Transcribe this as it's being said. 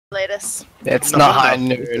Latest. It's not high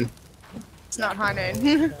noon. It's not high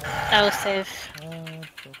noon. I will save.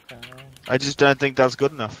 I just don't think that's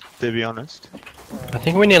good enough, to be honest. I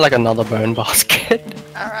think we need like another bone basket.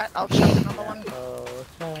 Alright, I'll chuck another one.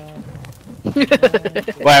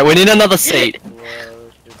 Wait, we need another seat.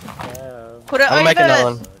 Put it I'll make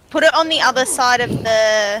another one. Put it on the other side of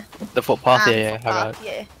the The footpath, yeah, footpath, how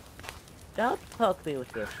yeah. Don't poke me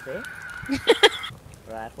with your stick.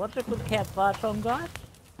 Right, what's a good campfire song, guys?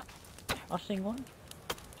 I'll sing one.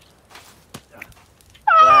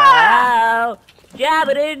 Wow! Jab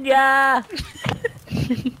it in ya!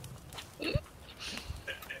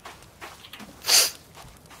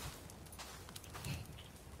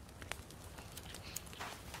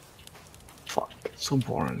 Fuck, so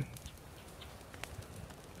boring.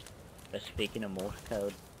 We're speaking of Morse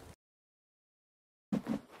code.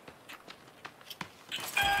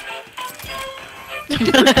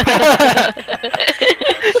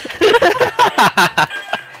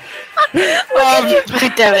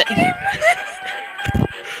 Damn it.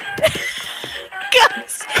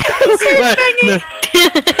 Guys! No.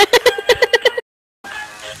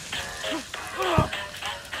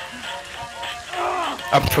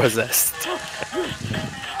 I'm possessed.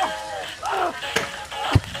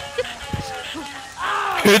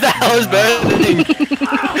 Who the hell is burning?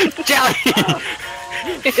 Jelly!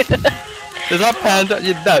 There's not panda.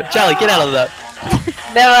 No, Jelly, get out of that.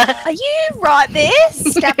 Never. Are you right there?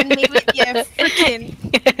 Stabbing me with your freaking...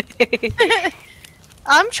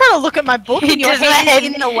 I'm trying to look at my book and your Just my head is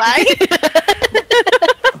head. in the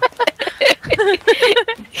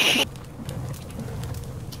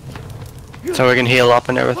way. So we can heal up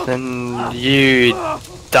and everything. You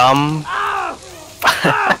dumb.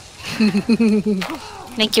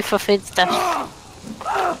 Thank you for food stuff.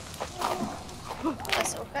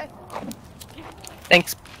 That's okay.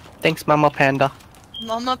 Thanks, Mama Panda.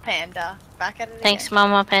 Mama Panda. Back at it Thanks, again.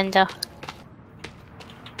 Mama Panda.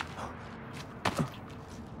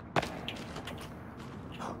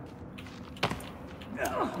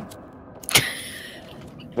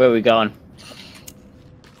 Where are we going?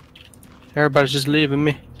 Everybody's just leaving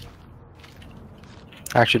me.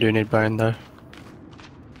 I actually do need bone though.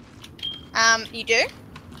 You do?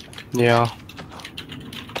 Yeah.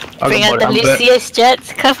 Bring out the Lucius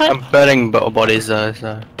jets cover. I'm burning bodies though,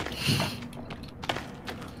 so.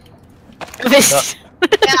 This.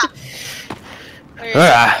 Yeah. Where is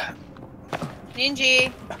Ah.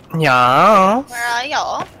 Ninji, Yeah. where are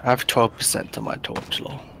y'all? I have 12% to my torch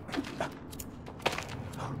law.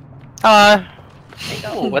 Hello. There you go.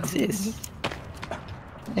 Oh, what's this?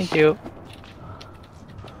 Thank you.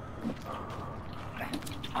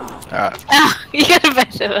 Alright. Ah, you got a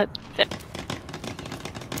better one.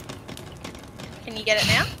 Can you get it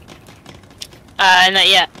now? Not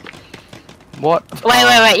yet. What?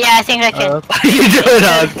 Wait. Yeah, I think I can. You doing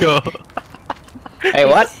hardcore? Hey,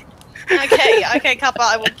 what? Okay, Kappa,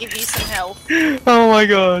 I will give you some help. Oh my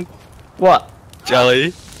god. What?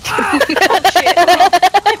 Jelly.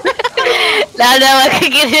 Now I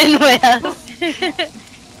can get in with us.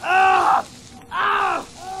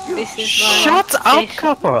 This is Shut up,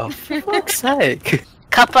 Kappa! For fuck's sake.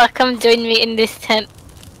 Kappa, come join me in this tent.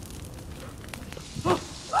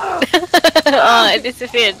 Oh, it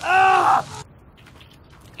disappeared.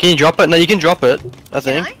 Can you drop it? No, you can drop it, I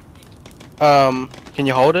Can think. Can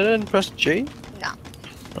you hold it and press G? No.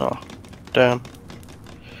 Oh, damn.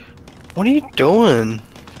 What are you doing?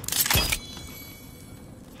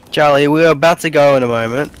 Charlie, we're about to go in a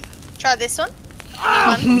moment. Try this one.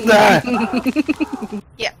 Nah.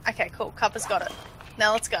 Yeah, okay, cool. Kappa's got it.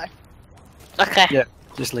 Now let's go. Okay. Yeah,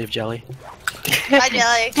 just leave Jelly. Bye,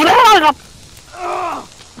 Jelly.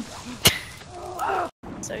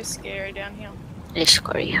 So scary down here. Let's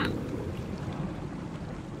go, yeah.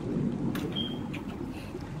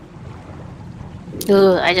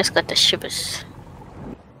 Ooh, I just got the shivers.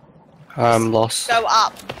 I'm lost. Go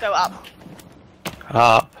up. Go up.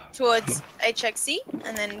 Up. Towards HXC,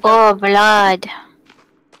 and then go. Oh, blood.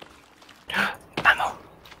 Ammo.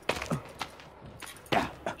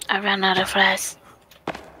 I ran out of flares.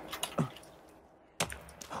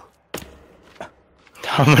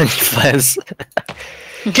 How many flares?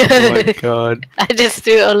 Oh my god. I just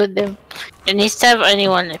threw all of them. It needs to have only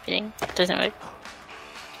one, I think. Doesn't work.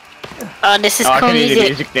 Oh, this is I cool can hear the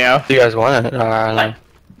music. music now. Do you guys want it? Alright.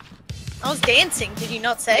 I was dancing, did you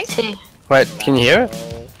not say? See. Wait, can you hear it?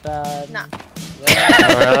 No. Oh,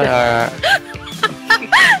 really? Alright.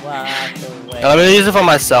 Let me use it for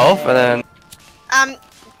myself and then.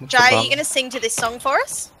 Jay, are you gonna sing to this song for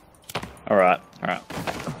us? Alright.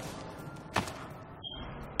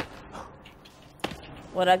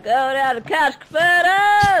 When I go down to Cash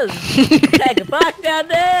Converters, take a bike down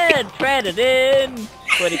there and trade it in.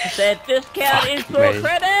 20% discount in store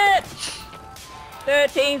credit.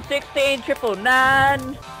 13, 16,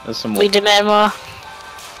 999. There's some We demand more.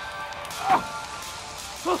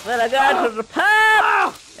 Then I go to the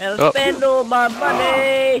pub and I spend all my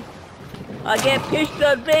money. I get pissed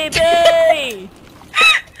on baby.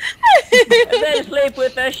 And then sleep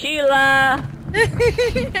with a Sheila.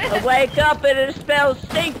 I wake up and it smells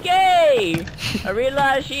stinky. I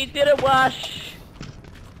realize she didn't wash.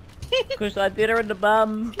 Cause I did her in the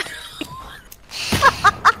bum.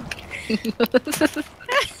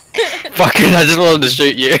 Fucking, I just wanted to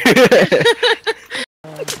shoot you.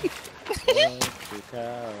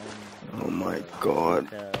 Oh my god.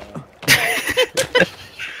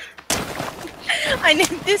 I need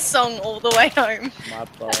this song all the way home. My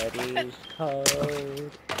body's cold.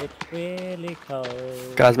 It's really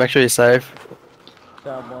cold. Guys, make sure you're safe.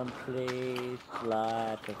 Someone please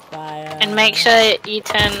light a fire. And make sure you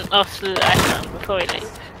turn off the icon before we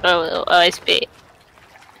leave. Or it'll always be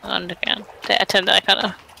underground. I turned the icon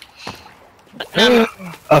off. But no.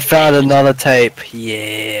 I found another tape.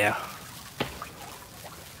 Yeah.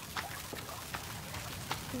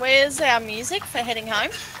 Where's our music for heading home?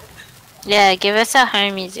 Yeah, give us our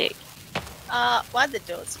home music. Why'd the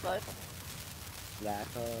doors close? Black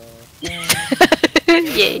hole. Yeah.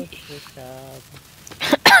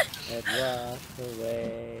 And walk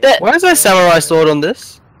away. Why is there a samurai sword on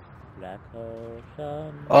this? Black hole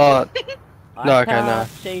sun. Oh, no, I okay, no. can't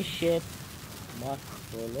say shit.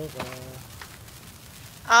 Must deliver.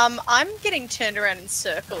 I'm getting turned around in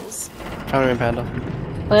circles. Come in, Panda.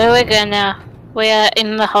 Where are we going now? We are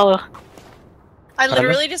in the hole. I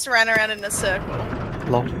literally just ran around in a circle.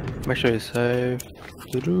 Lol. Make sure you're safe.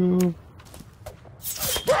 Doo-doo.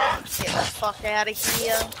 Get the fuck out of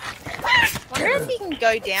here. Wonder if you can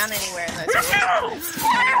go down anywhere in those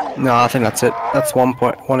woods. No, I think that's it. That's one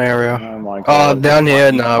area. Oh my Oh, god. down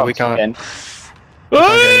here? No, we can't. Again.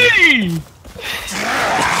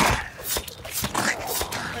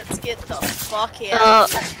 Let's get the fuck out Oh,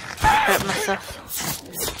 of here. hurt myself.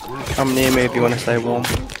 Come near me if you want to stay warm.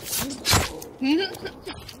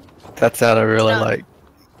 That sounded really like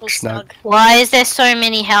Full snug. snug. Why is there so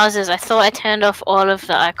many houses? I thought I turned off all of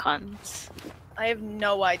the icons. I have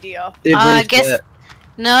no idea. I guess-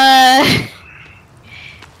 No!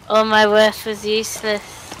 All my worth was useless.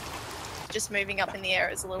 Just moving up in the air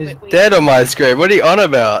is a little He's bit weird. dead on my screen. What are you on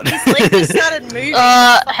about? His leg just started moving.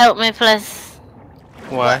 Help me please.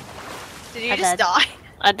 Why? Did you I just died. die?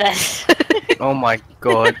 I died. Oh my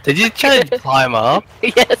god. Did you try to climb up?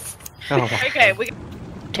 Yes. Oh my Okay, we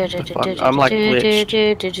I'm like glitched.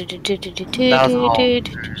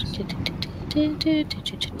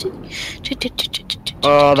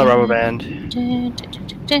 Oh, the rubber band.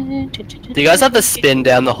 Do you guys have to spin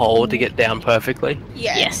down the hole to get down perfectly?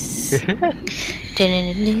 yeah. Yes.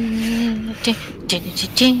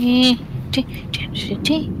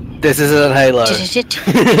 This isn't Halo. That's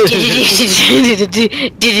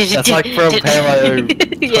like from Halo 2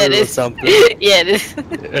 Yeah, it or is. something. Yeah, it is.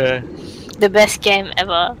 Yeah. The best game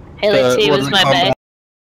ever. Halo 2 what was is my it best.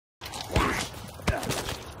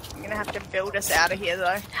 I'm gonna have to build us out of here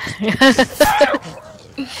though.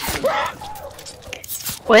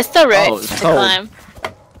 Where's the rope Oh, it's to cold. climb?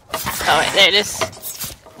 Oh wait, there it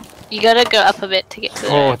is. You gotta go up a bit to get to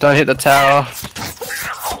the Oh, rope. don't hit the tower.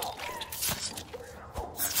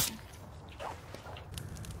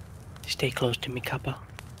 Stay close to me, Kappa.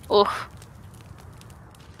 Oof.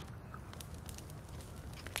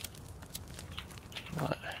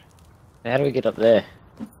 What? How do we get up there?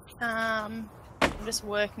 I'm just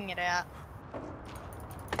working it out.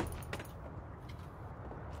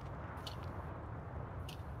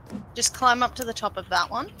 Just climb up to the top of that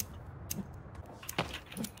one.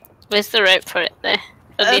 Where's the rope for it there?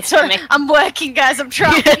 That's all right. I'm working, guys. I'm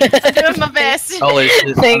trying. I'm doing my best. Holy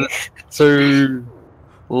shit. Thanks. Too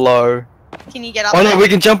low. Can you get up? Oh no, there? we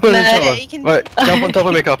can jump on No, each other. yeah, you can- Wait, jump on top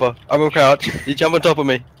of me, Kappa. I'm gonna crouch. You jump on top of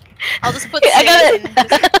me. I'll just put I got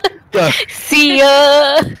stairs in. Go. See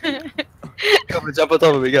ya! Kappa, jump on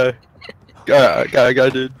top of me. Go. Go,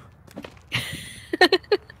 dude.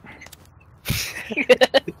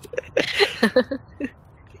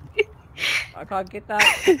 I can't get that.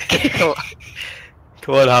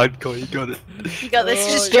 Come on, hardcore. You got it. You got this.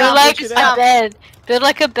 Oh, Just yeah. Build jump. like Just a jump. bed. Build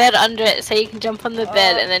like a bed under it so you can jump on the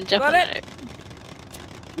bed and then jump got on it.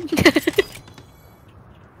 it.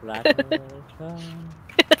 Black hole sun.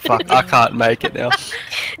 Fuck, I can't make it now.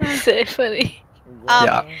 So funny.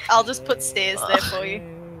 Yeah. I'll just put stairs there for you.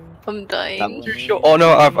 I'm dying. Sure. Oh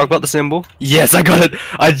no, I've got the symbol. Yes, I got it.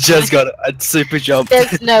 I just got it. I super jumped.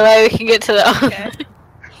 There's no way we can get to the Okay.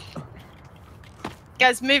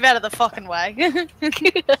 Guys, move out of the fucking way.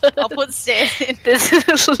 I'll put stairs in. This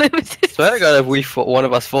is limited. Swear to God, if one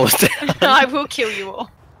of us falls down. I will kill you all.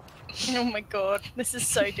 Oh my god, this is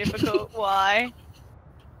so difficult. Why?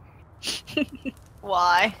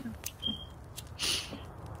 Why?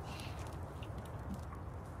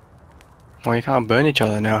 Well, you can't burn each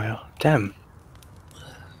other now. Can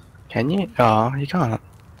you? Oh, you can't.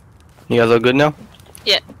 You guys all good now?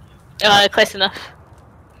 Close enough.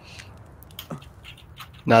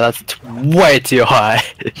 No, that's way too high.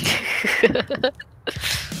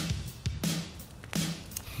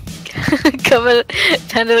 Come on,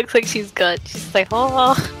 Panda looks like she's got. She's like,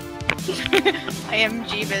 oh, I am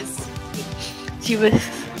Jeebus.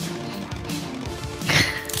 Jeebus.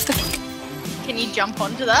 Can you jump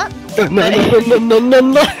onto that? No. Wait,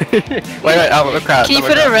 we're crouched. Can you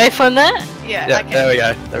put a rope on that? Yeah, Yeah, okay. there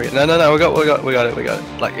we go. No, we got it.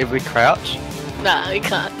 Like, if we crouch, Nah, we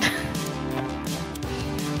can't.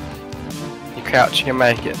 you crouch, you can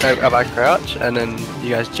make it. No, I crouch, and then you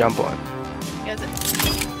guys jump on. Guys,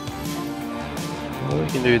 Well, we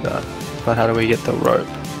can do that. But how do we get the rope?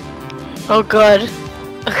 Oh god.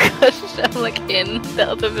 Oh god, I'm like in the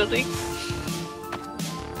other building.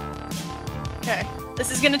 okay.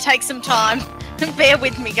 This is gonna take some time. Bear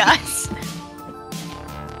with me, guys.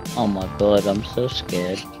 Oh my god, I'm so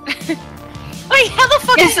scared. Wait, how the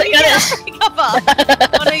fuck Yes, is I got it? Cover.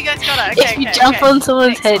 Oh no, you guys got it. Okay, If you jump on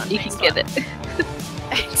someone's Next head, one, you next can get it.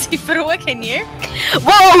 Tifarua, can you?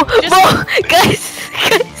 Whoa! Just- Whoa! Guys!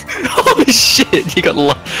 Holy shit, you got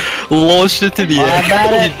launched into the air.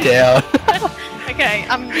 I'm at You're down. Okay,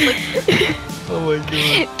 I'm. Oh my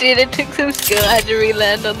god. Dude, it took some skill. I had to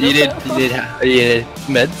re-land on the You did platform.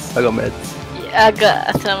 meds? I got meds. Yeah, I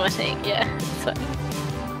got some, I think. Yeah, it's fine.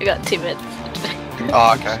 I got 2 minutes.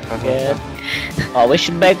 Oh, okay. Yeah. Oh, we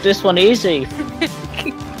should make this one easy.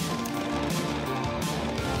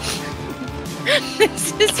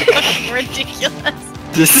 This is fucking ridiculous.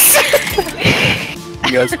 This is...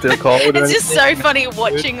 You guys still cold? or It's just anything? so funny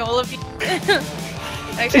watching all of you.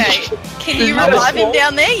 Okay, can you revive him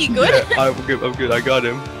down there? You good? Yeah, I'm good, I got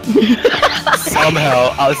him.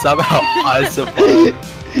 somehow I survived.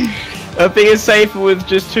 I think it's safer with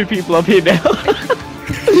just 2 people up here now.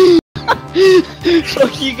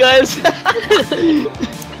 Fuck you guys.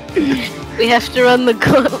 We have to run the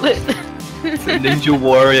gauntlet. It's a Ninja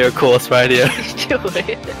Warrior course right here.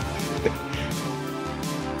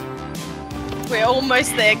 We're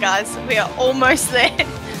almost there, guys. We are almost there.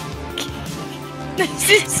 This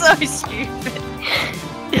is so stupid.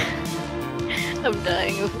 I'm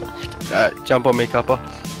dying of laughter. Jump on me, Copper.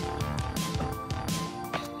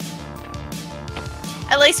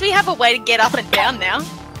 At least we have a way to get up and down now.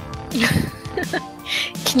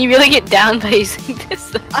 Can you really get down by using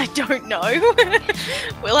this? I don't know.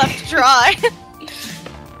 We'll have to try.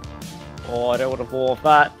 Oh, I don't want to fall off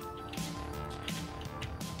that.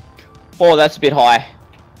 Oh, that's a bit high.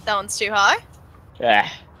 That one's too high. Yeah.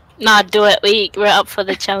 Nah, do it. We're up for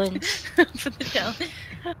the challenge. For the challenge.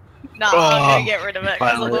 Nah, I'm gonna get rid of it,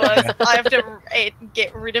 because finally. otherwise I have to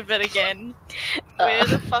get rid of it again. Where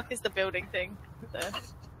the fuck is the building thing? There.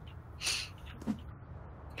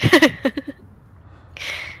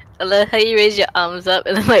 I love how you raise your arms up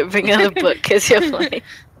and then like bring out a book because you're flying.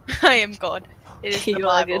 I am God. It is the You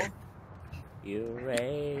are Bible. good. You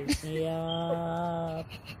raise me up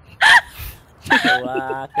so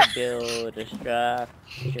I can build a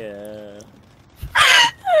structure.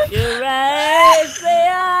 You raise me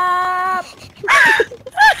up.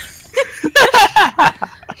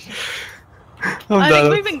 I'm I done.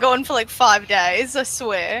 think we've been gone for like 5 days, I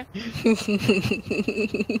swear.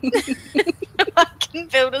 I can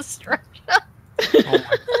build a structure.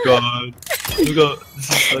 God. This is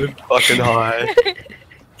so fucking high.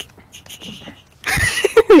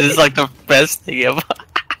 This is like the best thing ever.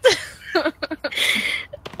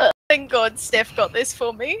 Thank God Steph got this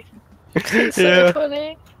for me. It's so Yeah.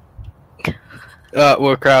 funny.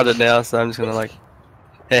 We're crowded now, so I'm just gonna like...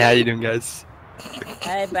 Hey, how you doing, guys?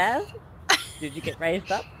 Hey, Baz. Did you get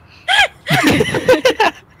raised up?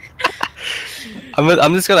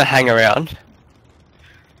 I'm just gonna hang around.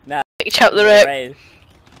 Chop the rope. Raised.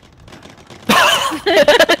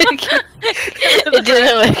 It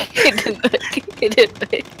didn't work. It didn't work. It didn't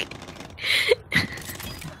work.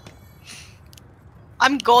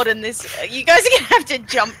 I'm God in this. You guys are gonna have to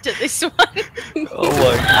jump to this one. Oh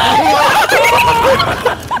my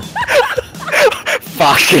god.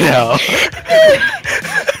 Fucking hell.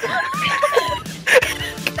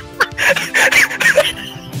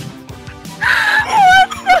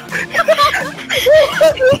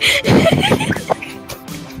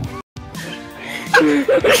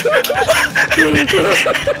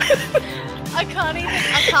 I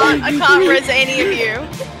can't res any of you.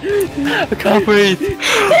 I can't breathe.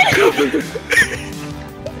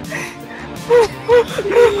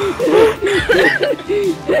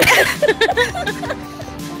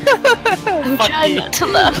 I'm trying not to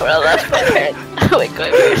laugh or I'll laugh my parents. Oh my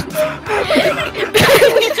god.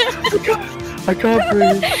 I can't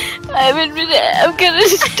breathe. I'm admitting I'm gonna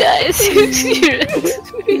die soon, seriously.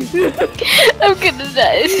 I'm gonna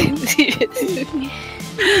die soon, seriously.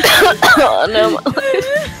 Oh no, my life.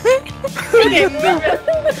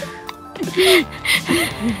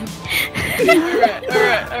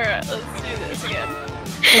 Alright, let's do this again.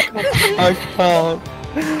 I can't.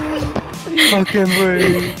 Fucking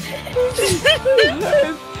breathe.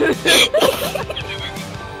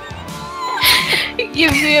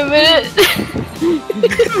 Give me a minute.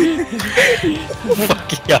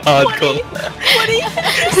 Fucking hardcore. What do you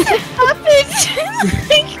happened?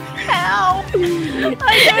 Like, how? I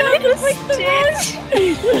don't understand.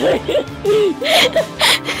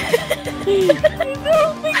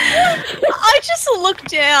 I just look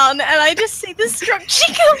down and I just see the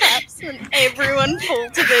structure collapse and everyone fall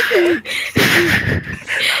to their death.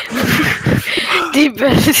 Deep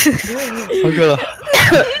breaths. I'm gonna.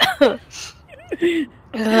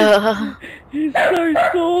 He's so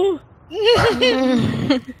sore.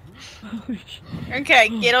 Okay,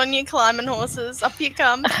 get on your climbing horses. Up you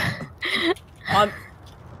come. I'm...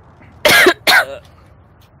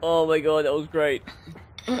 oh my god, that was great.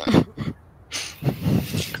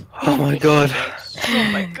 Oh my god. Oh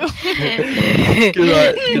my god.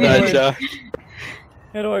 Good night, Jack.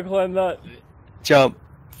 How do I climb that? Jump,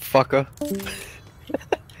 fucker.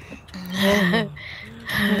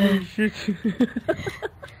 Oh shit.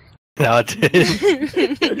 No, I did.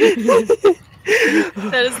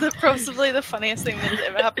 That is possibly the funniest thing that has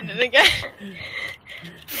ever happened in a game.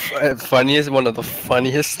 Funniest, one of the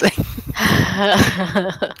funniest things.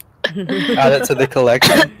 Add it to the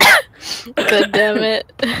collection. God damn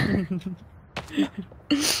it.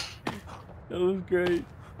 That was great.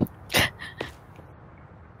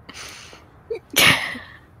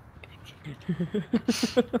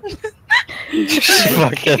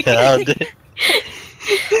 Fucking hell, dude.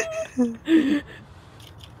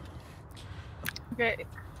 Great.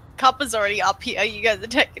 Cuppa's already up here. You guys are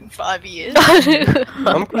taking 5 years.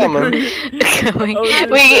 I'm coming. We couldn't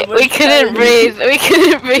breathe. We couldn't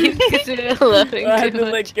breathe because we were laughing I had too to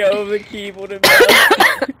much. let go of the keyboard and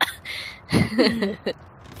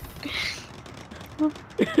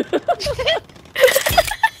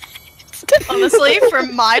Honestly,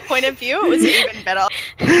 from my point of view, it was even better.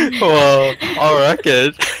 Well, I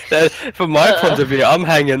reckon that from my point of view, I'm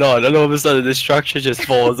hanging on, and all of a sudden the structure just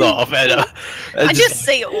falls off, and I just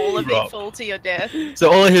see all of it fall to your death. So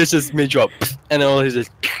all I hear is just me drop, and all I hear is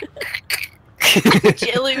just.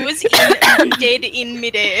 Jelly was dead in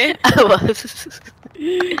midair. I was.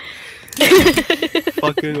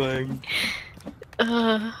 Fucking wang.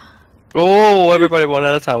 Oh, everybody, one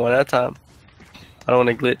at a time, one at a time. I don't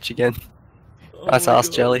want to glitch again. That's ass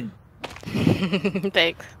Jelly.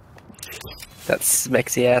 Thanks. That's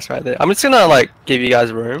smexy ass right there. I'm just gonna like give you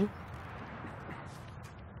guys room.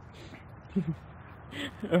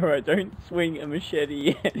 Alright, don't swing a machete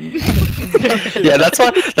yet. Yeah, that's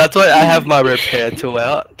why I have my repair tool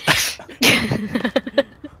out.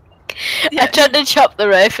 I tried to chop the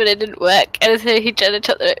rope and it didn't work, and so he tried to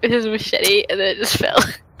chop the rope with his machete and then it just fell.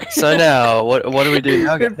 So now, what do we do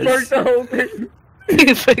now, It broke guys? the whole thing. He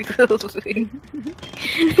broke the whole thing.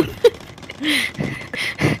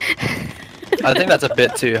 I think that's a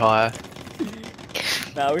bit too high.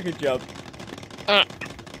 Nah, we could jump.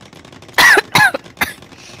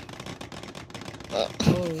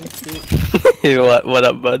 Holy shit. What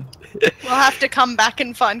up, bud? We'll have to come back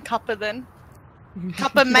and find Cuppa then.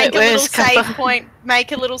 Cuppa, make Wait, a little where's Cuppa? save point.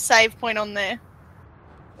 Make a little save point on there.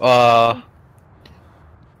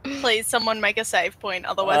 Please, someone make a save point.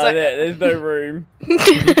 Otherwise, There's no room.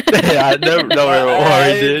 Yeah, no I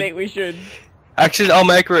worry, didn't dude. think we should. Actually, I'll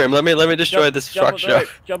make room. Let me destroy this structure.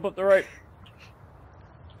 Jump up the rope.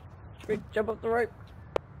 Quick, jump up the rope.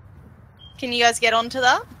 can you guys get onto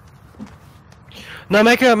that? No,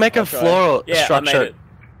 make a I'll try. floor Yeah, I made structure. it.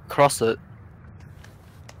 Cross it.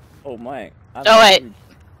 Oh my. Oh, wait.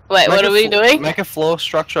 Wait, what are we doing? Make a floor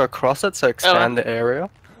structure across it, so expand the area.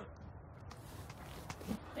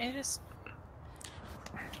 You just...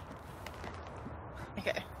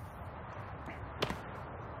 Okay.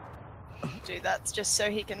 Do that just so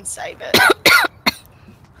he can save it.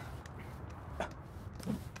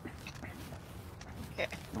 Okay.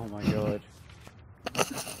 Oh my god.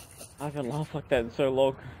 I haven't laughed like that in so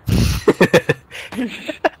long.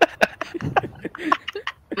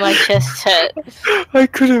 My chest hurt. I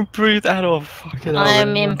couldn't breathe at all. Fucking hell, I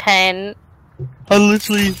am man. in pain. I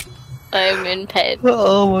literally. I am in pain.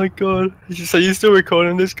 Oh my god. So you still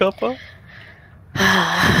recording this, Copper?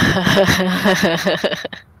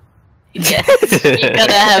 Yes.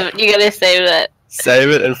 You gotta save that. Save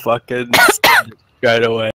it and fucking send it straight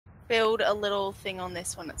away. Build a little thing on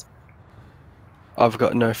this one. It's I've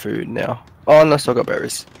got no food now. Oh, and I still got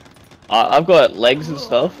berries. I've got legs and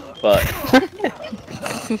stuff, but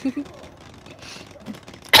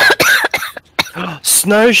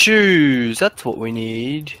Snowshoes! That's what we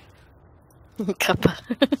need. Kappa.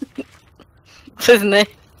 Isn't it?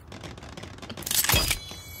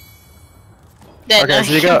 Yeah, Okay, no, so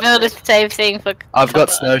you you got- can build a safe thing for I've got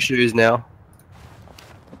Kappa. snowshoes now.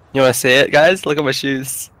 You wanna see it, guys? Look at my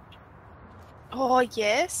shoes. oh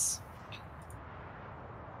yes.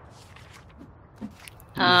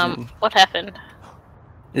 What happened?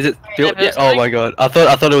 Is it Did I built build yet? Oh something? my god. I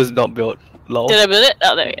thought it was not built. Lol. Did I build it?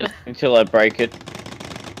 Oh, there we go. until I break it,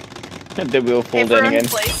 and then we'll fall down Everyone, again.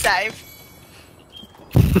 please save.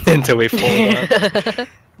 Until we fall down.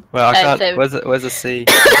 Well, I can't. saved. Where's the C?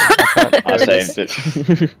 I I can't- saved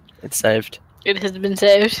it. It's saved. It has been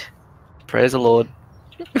saved. Praise the Lord.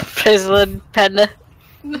 Praise the Lord, Panda.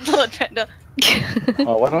 Lord Panda.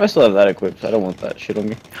 Oh, why do I still have that equipped? I don't want that shit on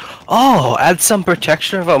me. Oh, add some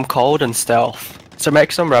protection if I'm cold and stealth. So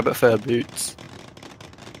make some rabbit fur boots.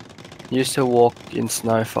 Used to walk in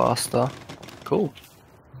snow faster. Cool.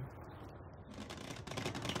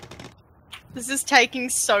 This is taking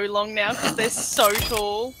so long now because they're so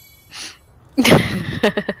tall.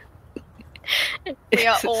 We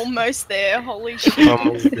are almost there. Holy shit.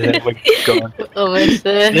 Almost there. We're gone. Almost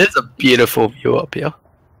there. There's a beautiful view up here.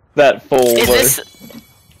 That fall. Is though.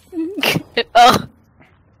 this? Oh,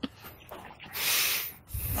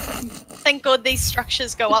 Thank God these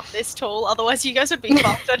structures go up this tall. Otherwise, you guys would be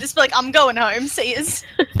fucked. I'd just be like, I'm going home. See yous.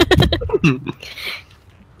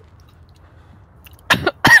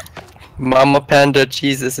 Mama Panda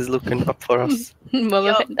Jesus is looking up for us. Mama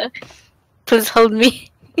Yup. Panda. Please hold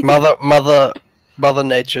me. Mother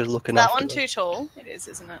Nature is looking That after one us. too tall? It is,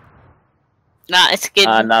 isn't it? Nah, it's good.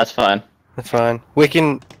 No, it's fine. That's fine. We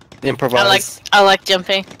can improvise. I like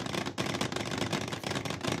jumping.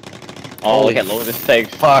 Oh, look at all this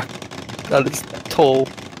takes. Fuck. That is tall.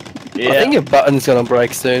 Yeah. I think your button's gonna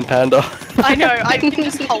break soon, Panda. I know. I can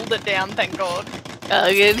just hold it down. Thank God.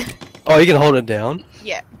 Oh, good. Oh, you can hold it down?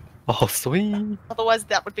 Yeah. Oh, sweet. Otherwise,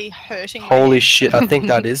 that would be hurting. my Holy hand. shit, I think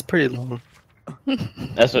that is pretty long.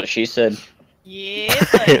 That's what she said. Yeah.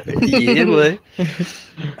 But... Yeah, boy.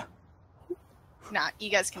 nah, you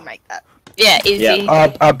guys can make that. Yeah, easy.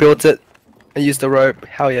 Yeah. I built it. I used the rope.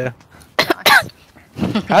 Hell yeah. Nice.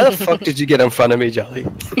 How the fuck did you get in front of me, Jolly?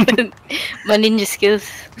 My ninja skills.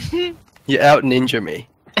 You out ninja me.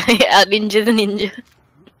 Out ninja the ninja.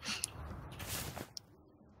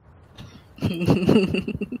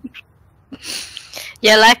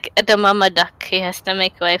 Yeah, like the mama duck, he has to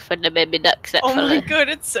make way for the baby ducks that Oh my follow. God,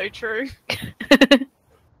 it's so true.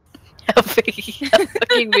 How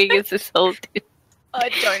fucking big is this hole, dude? I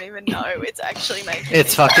don't even know. It's actually making.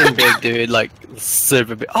 It's me fucking big, dude. Like,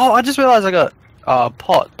 super big. Oh, I just realized I got a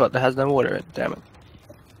pot, but it has no water in it. Damn it.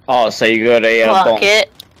 Oh, so you got a Block bomb. it.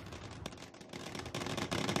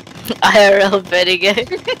 IRL vertigo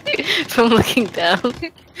from looking down. From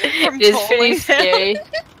It's pretty falling down.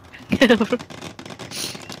 scary.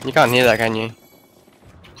 You can't hear that, can you?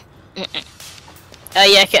 Oh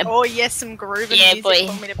yeah, I can. Oh yes, some grooving Yeah, music boy.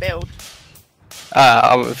 for me to build.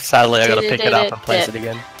 Sadly, I gotta pick it up and place it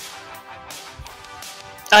again.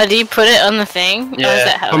 Oh, do you put it on the thing? Or is that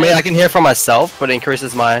Yeah. how For it me, is? I can hear for myself, but it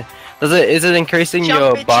increases my. Is it increasing Jump,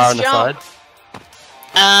 your bitches, bar on the jump.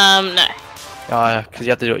 side? No. Oh, yeah, because you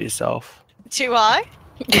have to do it yourself. Too high?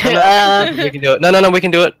 We can do it. No, we can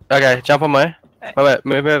do it. Okay, jump on me. Wait,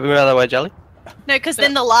 move out of the way, Jelly. No, because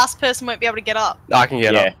then the last person won't be able to get up. I can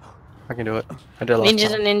get Yeah. up. I can do it. I did it last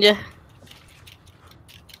Ninja's a time. ninja.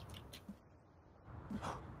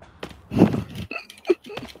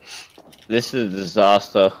 This is a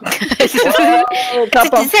disaster. It's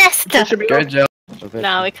a disaster. Go, Jelly.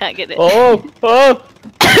 No, we can't get it. Oh, oh,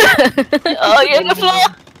 Oh, you're on the floor.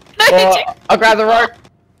 No, oh! I'll grab the rope.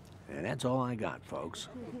 And that's all I got, folks.